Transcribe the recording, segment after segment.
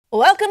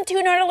Welcome to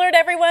Nerd Alert,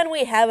 everyone.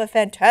 We have a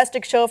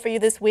fantastic show for you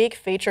this week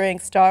featuring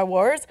Star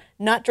Wars,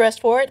 not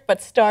dressed for it,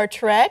 but Star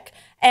Trek,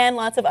 and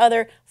lots of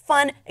other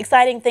fun,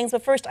 exciting things.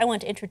 But first, I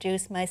want to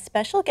introduce my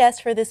special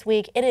guest for this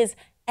week. It is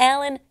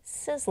Alan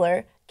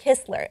Kistler.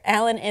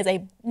 Alan is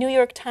a New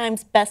York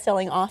Times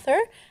bestselling author,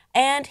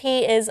 and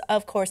he is,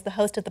 of course, the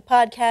host of the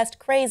podcast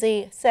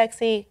Crazy,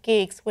 Sexy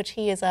Geeks, which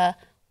he is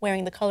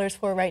wearing the colors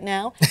for right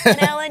now.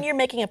 And Alan, you're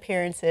making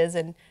appearances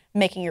and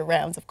making your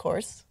rounds, of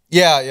course.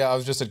 Yeah, I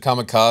was just at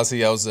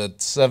Kamikaze. I was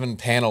at 7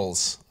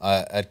 panels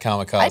at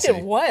Kamikaze. I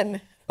did 1,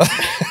 and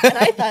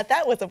I thought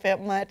that was a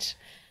bit much.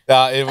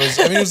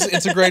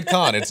 It's a great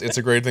con. It's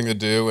a great thing to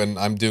do, and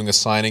I'm doing a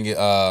signing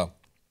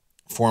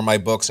for my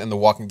books in The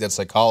Walking Dead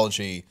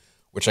Psychology,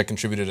 which I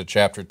contributed a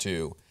chapter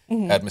to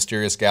at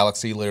Mysterious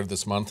Galaxy later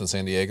this month in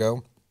San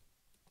Diego.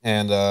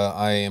 And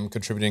I am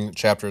contributing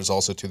chapters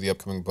also to the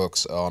upcoming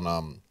books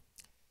on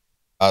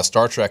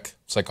Star Trek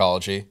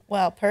Psychology.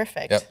 Well,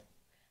 perfect. Yep.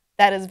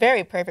 That is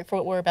very perfect for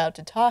what we're about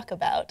to talk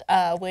about,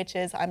 which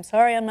is, I'm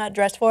sorry I'm not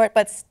dressed for it,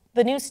 but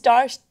the new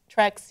Star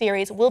Trek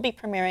series will be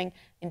premiering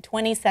in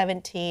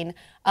 2017.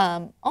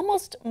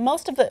 Most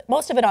of it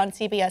on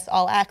CBS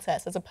All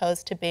Access, as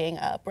opposed to being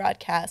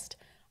broadcast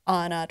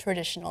on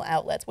traditional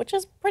outlets, which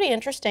is pretty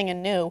interesting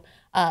and new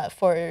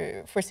for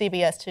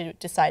CBS to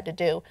decide to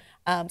do.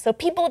 So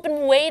people have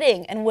been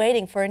waiting and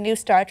waiting for a new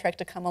Star Trek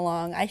to come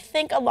along. I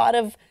think a lot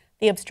of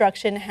the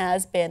obstruction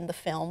has been the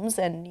films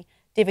and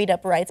divvied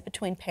up rights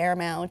between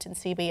Paramount and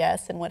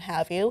CBS and what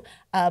have you.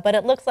 But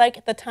it looks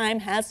like the time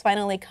has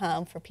finally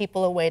come for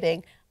people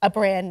awaiting a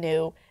brand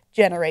new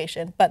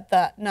generation, but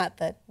not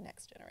the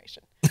next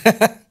generation.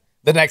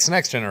 The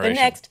next generation.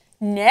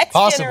 The next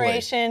Possibly.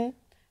 Generation,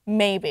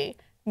 maybe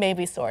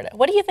sort of.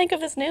 What do you think of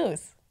this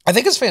news? I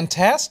think it's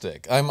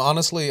fantastic.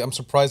 I'm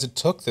surprised it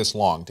took this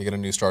long to get a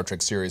new Star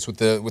Trek series. With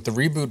the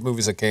reboot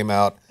movies that came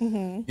out,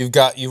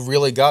 you've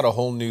really got a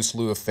whole new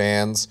slew of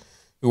fans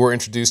who were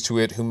introduced to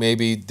it, who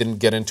maybe didn't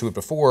get into it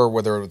before,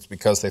 whether it was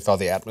because they thought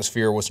the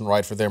atmosphere wasn't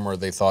right for them, or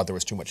they thought there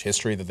was too much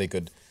history that they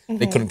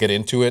couldn't get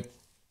into it.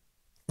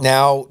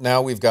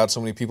 Now we've got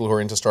so many people who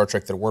are into Star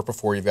Trek that weren't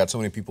before. You've got so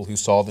many people who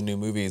saw the new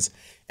movies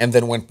and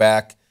then went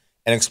back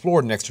and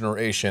explored Next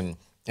Generation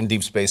and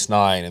Deep Space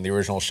Nine and the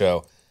original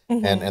show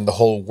and the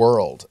whole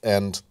world.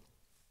 And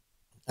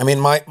I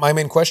mean, my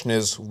main question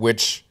is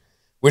which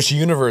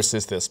universe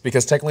is this?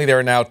 Because technically there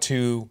are now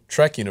 2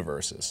 Trek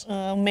universes.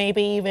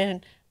 Maybe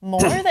even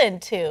more than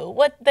 2.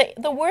 What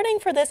the wording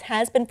for this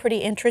has been pretty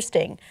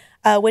interesting,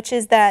 which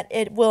is that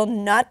it will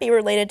not be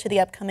related to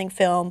the upcoming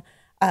film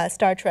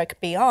Star Trek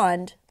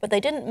Beyond, but they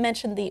didn't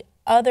mention the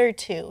other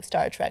 2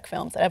 Star Trek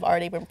films that have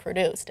already been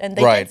produced. And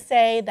they did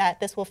say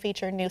that this will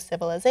feature new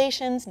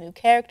civilizations, new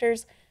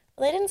characters,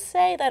 but they didn't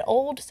say that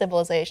old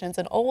civilizations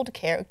and old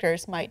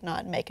characters might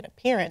not make an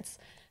appearance.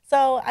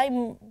 So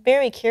I'm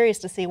very curious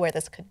to see where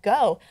this could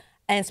go,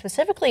 and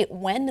specifically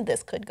when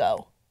this could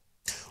go.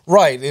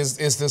 Right. Is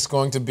this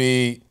going to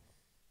be,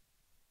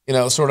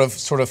 sort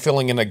of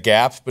filling in a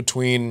gap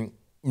between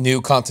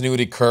new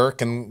continuity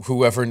Kirk and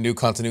whoever new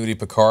continuity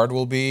Picard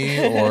will be,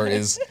 or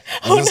is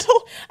no,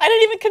 I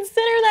didn't even consider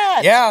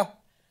that. Yeah.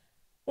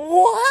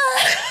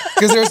 What?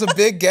 Because there's a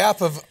big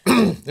gap of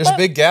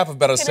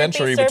about a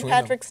century Sir between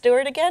Patrick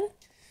Stewart again,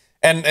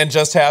 and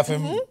just have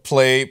him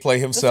play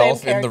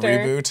himself in the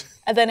reboot,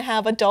 and then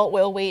have adult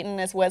Will Wheaton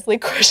as Wesley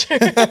Crusher.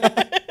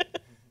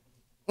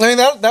 I mean,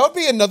 that would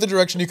be another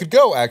direction you could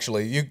go,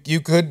 actually.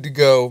 You could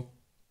go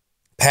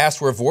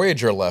past where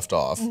Voyager left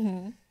off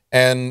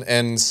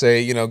and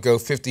say, go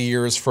 50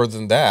 years further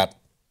than that.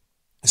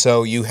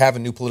 So you have a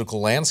new political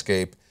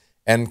landscape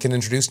and can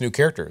introduce new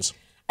characters.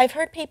 I've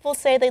heard people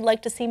say they'd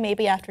like to see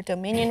maybe after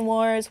Dominion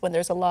Wars, when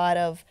there's a lot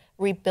of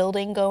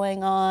rebuilding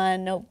going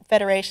on, no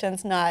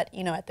Federation's not,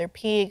 at their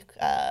peak.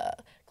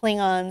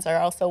 Klingons are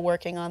also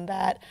working on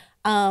that.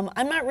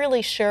 I'm not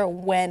really sure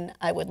when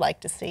I would like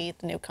to see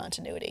the new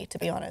continuity, to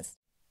be honest.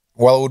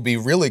 Well, it would be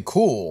really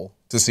cool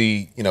to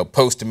see,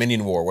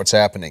 post-Dominion War, what's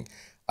happening.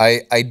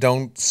 I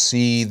don't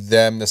see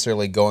them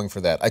necessarily going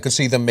for that. I could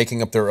see them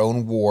making up their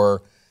own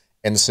war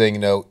and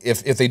saying,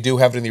 if they do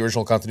have it in the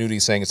original continuity,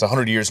 saying it's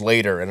 100 years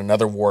later and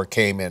another war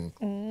came in,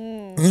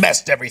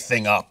 messed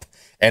everything up,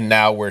 and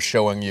now we're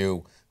showing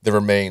you the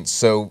remains.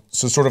 So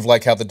sort of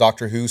like how the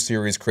Doctor Who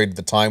series created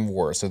the Time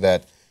War, so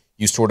that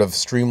you sort of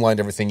streamlined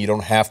everything. You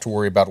don't have to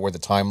worry about where the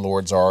Time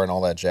Lords are and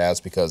all that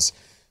jazz because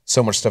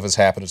so much stuff has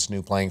happened. It's a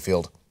new playing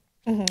field.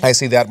 I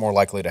see that more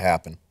likely to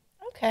happen.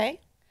 Okay.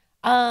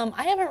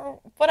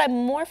 What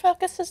I'm more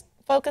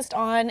focused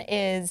on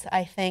is,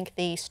 I think,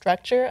 the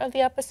structure of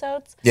the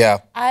episodes. Yeah.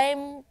 I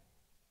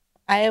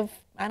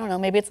don't know,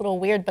 maybe it's a little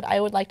weird, but I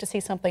would like to see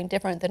something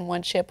different than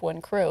one ship,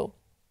 one crew.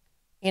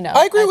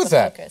 I agree with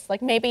that. Focus.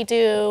 Like maybe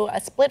do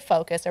a split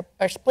focus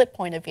or split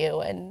point of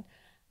view, and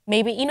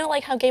maybe,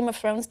 like how Game of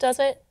Thrones does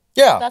it?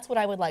 Yeah. That's what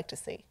I would like to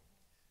see.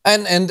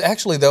 And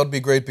actually that would be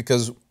great,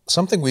 because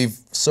something we've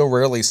so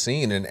rarely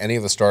seen in any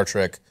of the Star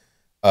Trek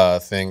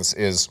things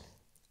is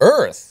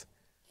Earth.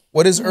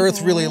 What is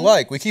Earth really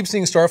like? We keep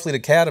seeing Starfleet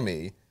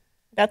Academy,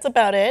 That's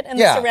about it. And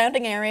Yeah. the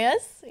surrounding areas.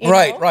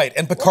 Right, know, right.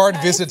 And Picard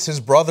nice. visits his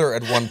brother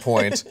at one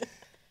point.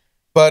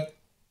 But,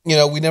 you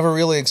know, we never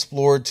really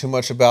explored too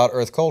much about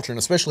Earth culture. And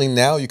especially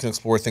now you can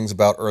explore things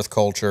about Earth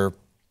culture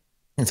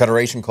and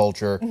Federation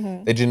culture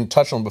they didn't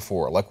touch on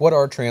before. Like, what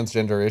are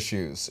transgender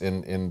issues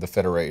in the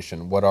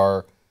Federation? What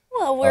are...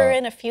 Well, we're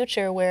in a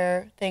future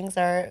where things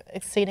are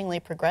exceedingly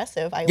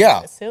progressive, I Yeah.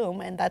 would assume.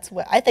 And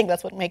I think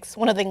that's what makes,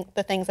 one of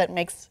the things that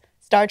makes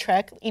Star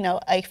Trek, you know,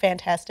 a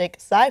fantastic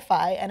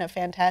sci-fi and a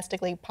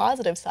fantastically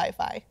positive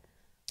sci-fi.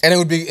 And it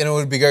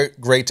would be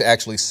great to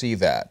actually see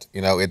that.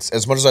 You know, it's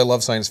as much as I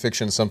love science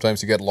fiction,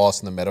 sometimes you get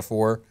lost in the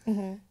metaphor,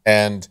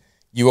 and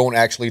you won't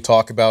actually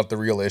talk about the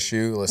real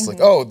issue. It's like,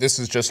 oh, this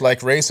is just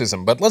like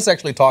racism, but let's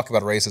actually talk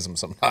about racism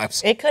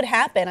sometimes. It could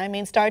happen. I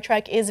mean, Star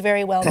Trek is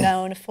very well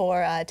known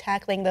for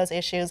tackling those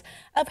issues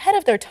ahead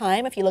of their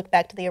time, if you look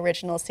back to the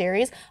original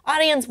series.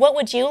 Audience, what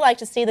would you like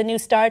to see the new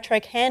Star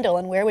Trek handle,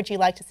 and where would you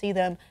like to see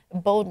them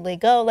boldly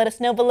go? Let us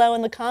know below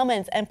in the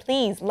comments, and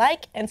please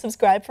like and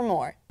subscribe for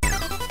more.